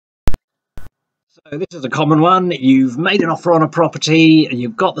So this is a common one. You've made an offer on a property and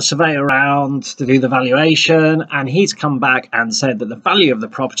you've got the surveyor around to do the valuation, and he's come back and said that the value of the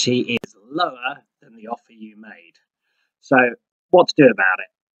property is lower than the offer you made. So what to do about it?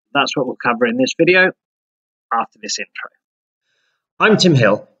 That's what we'll cover in this video after this intro. I'm Tim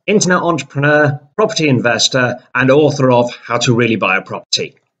Hill, internet entrepreneur, property investor, and author of How to Really Buy a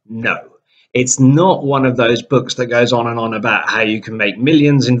Property. No. It's not one of those books that goes on and on about how you can make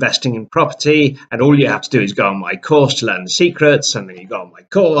millions investing in property, and all you have to do is go on my course to learn the secrets, and then you go on my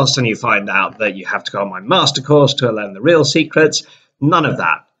course and you find out that you have to go on my master course to learn the real secrets. None of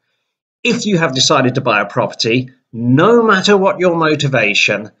that. If you have decided to buy a property, no matter what your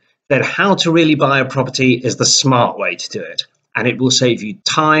motivation, then How to Really Buy a Property is the smart way to do it, and it will save you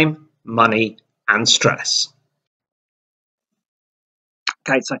time, money, and stress.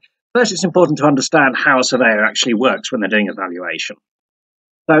 Okay, so first, it's important to understand how a surveyor actually works when they're doing a valuation.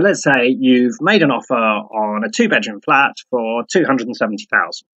 So let's say you've made an offer on a two-bedroom flat for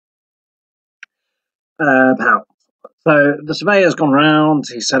 £270,000. So the surveyor's gone round.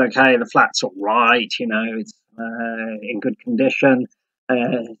 He said, okay, the flat's all right, it's in good condition.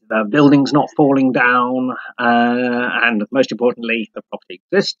 The building's not falling down, and most importantly, the property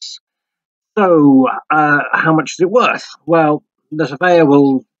exists. So how much is it worth? Well, the surveyor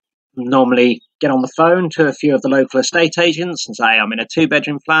will normally get on the phone to a few of the local estate agents and say, I'm in a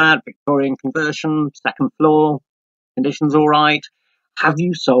two-bedroom flat, Victorian conversion, second floor, conditions all right. Have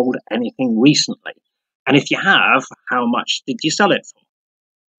you sold anything recently? And if you have, how much did you sell it for?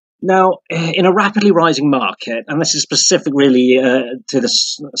 Now, in a rapidly rising market, and this is specific really to the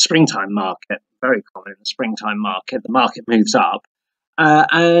springtime market, very common in the springtime market, the market moves up.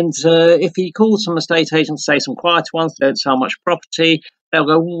 And if he calls some estate agents, say some quieter ones, they don't sell much property, they'll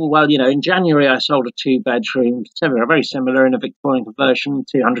go, oh, well, in January I sold a two-bedroom, very similar in a Victorian conversion,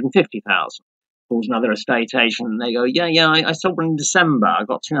 250,000. Calls another estate agent, and they go, I sold one in December, I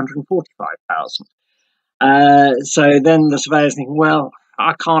got 245,000. So then the surveyor's thinking, well,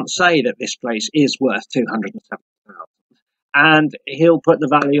 I can't say that this place is worth 270,000. And he'll put the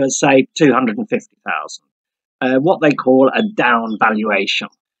value as, say, 250,000. What they call a down valuation,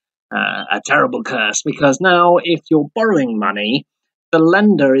 a terrible curse, because now if you're borrowing money, the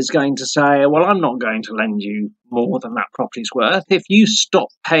lender is going to say, well, I'm not going to lend you more than that property's worth. If you stop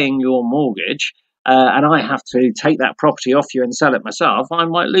paying your mortgage and I have to take that property off you and sell it myself, I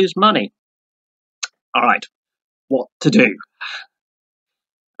might lose money. All right, what to do?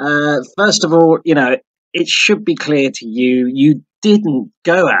 First of all, it should be clear to you, you didn't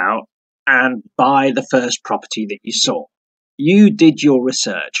go out and buy the first property that you saw. You did your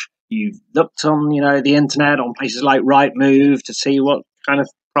research. You've looked on, the internet, on places like Rightmove to see what kind of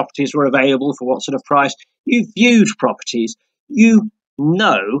properties were available for what sort of price. You've viewed properties. You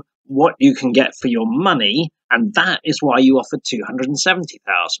know what you can get for your money, and that is why you offered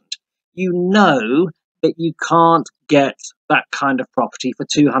 270,000. You know that you can't get that kind of property for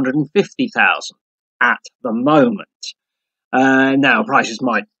 250,000 at the moment. Now, prices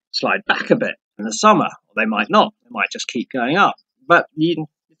might slide back a bit in the summer, or they might not. They might just keep going up. But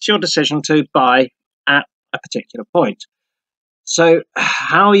it's your decision to buy at a particular point. So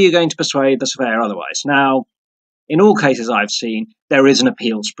how are you going to persuade the surveyor otherwise? Now, in all cases I've seen, there is an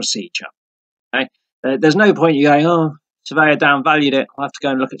appeals procedure. Okay? There's no point you going, oh, surveyor downvalued it, I'll have to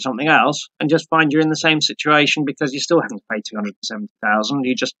go and look at something else, and just find you're in the same situation because you still haven't paid 270,000.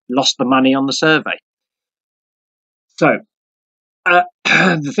 You just lost the money on the survey. So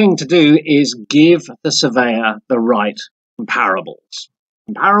the thing to do is give the surveyor the right comparables.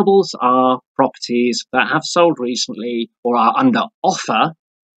 Comparables are properties that have sold recently or are under offer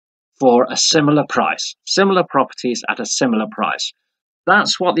for a similar price. Similar properties at a similar price.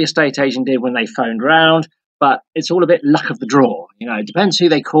 That's what the estate agent did when they phoned round, but it's all a bit luck of the draw. It depends who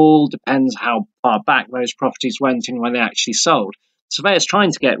they call, depends how far back those properties went and when they actually sold. The surveyor's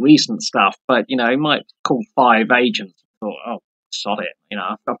trying to get recent stuff, but, he might call 5 agents. Thought, oh, sod it.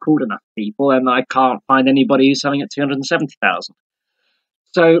 I've called enough people and I can't find anybody who's selling at 270,000.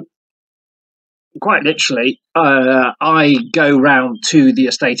 So quite literally, I go round to the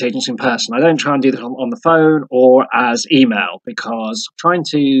estate agents in person. I don't try and do this on the phone or as email, because trying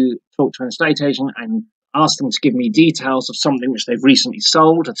to talk to an estate agent and ask them to give me details of something which they've recently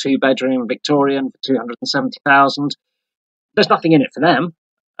sold, a two-bedroom Victorian for 270,000, there's nothing in it for them.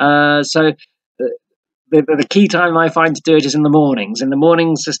 So the key time I find to do it is in the mornings. In the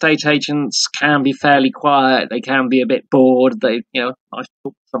mornings, estate agents can be fairly quiet. They can be a bit bored. They, I talk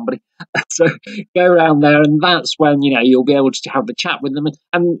to somebody. So go around there, and that's when, you'll be able to have the chat with them,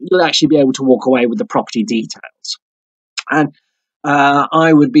 and you'll actually be able to walk away with the property details. And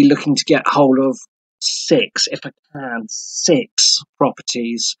I would be looking to get hold of six, if I can, six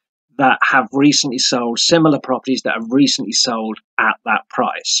properties that have recently sold, similar properties that have recently sold at that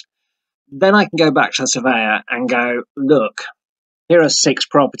price. Then I can go back to the surveyor and go, look, here are six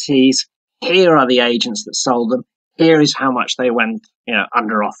properties. Here are the agents that sold them. Here is how much they went,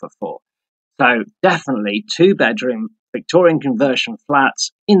 under offer for. So definitely 2-bedroom Victorian conversion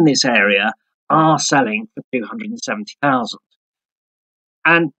flats in this area are selling for 270,000.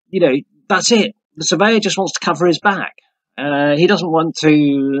 And, that's it. The surveyor just wants to cover his back. He doesn't want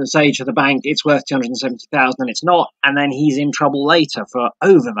to say to the bank, it's worth 270,000 and it's not, and then he's in trouble later for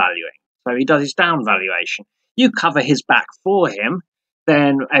overvaluing. So he does his down valuation. You cover his back for him.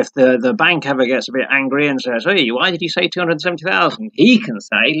 Then if the bank ever gets a bit angry and says, hey, why did you say 270,000? He can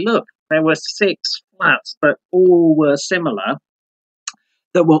say, look, there were 6 flats that all were similar,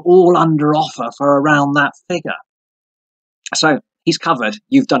 that were all under offer for around that figure. So he's covered.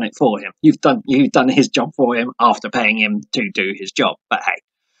 You've done it for him. You've done his job for him after paying him to do his job. But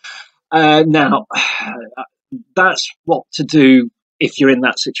hey, now that's what to do if you're in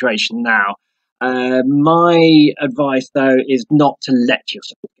that situation now. My advice, though, is not to let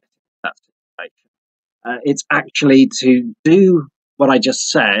yourself get into that situation. It's actually to do what I just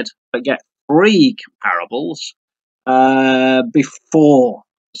said, but get 3 comparables before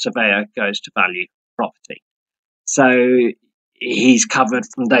the surveyor goes to value property. So he's covered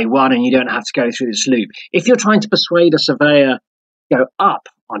from day one and you don't have to go through this loop. If you're trying to persuade a surveyor to go up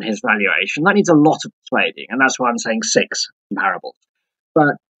on his valuation, that needs a lot of persuading, and that's why I'm saying 6 comparables.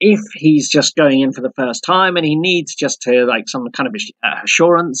 But if he's just going in for the first time and he needs just to some kind of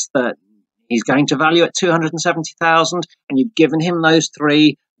assurance that he's going to value at 270,000, and you've given him those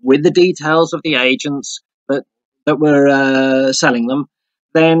 3 with the details of the agents that were selling them,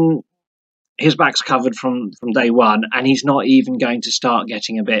 then his back's covered from day one, and he's not even going to start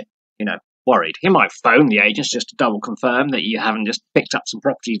getting a bit, worried. He might phone the agents just to double confirm that you haven't just picked up some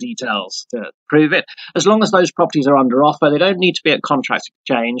property details to prove it. As long as those properties are under offer, they don't need to be at contract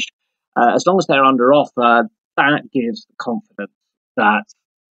exchanged. As long as they're under offer, that gives confidence that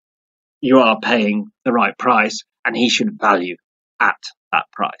you are paying the right price, and he should value at that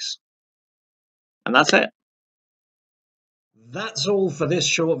price. And that's it. That's all for this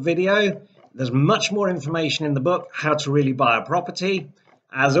short video. There's much more information in the book, How to Really Buy a Property.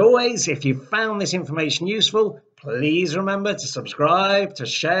 As always, if you found this information useful, please remember to subscribe, to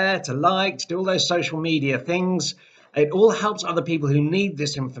share, to like, to do all those social media things. It all helps other people who need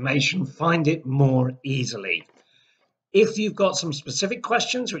this information find it more easily. If you've got some specific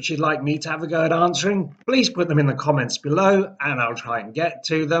questions which you'd like me to have a go at answering, please put them in the comments below and I'll try and get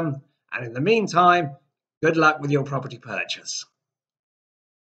to them. And in the meantime, good luck with your property purchase.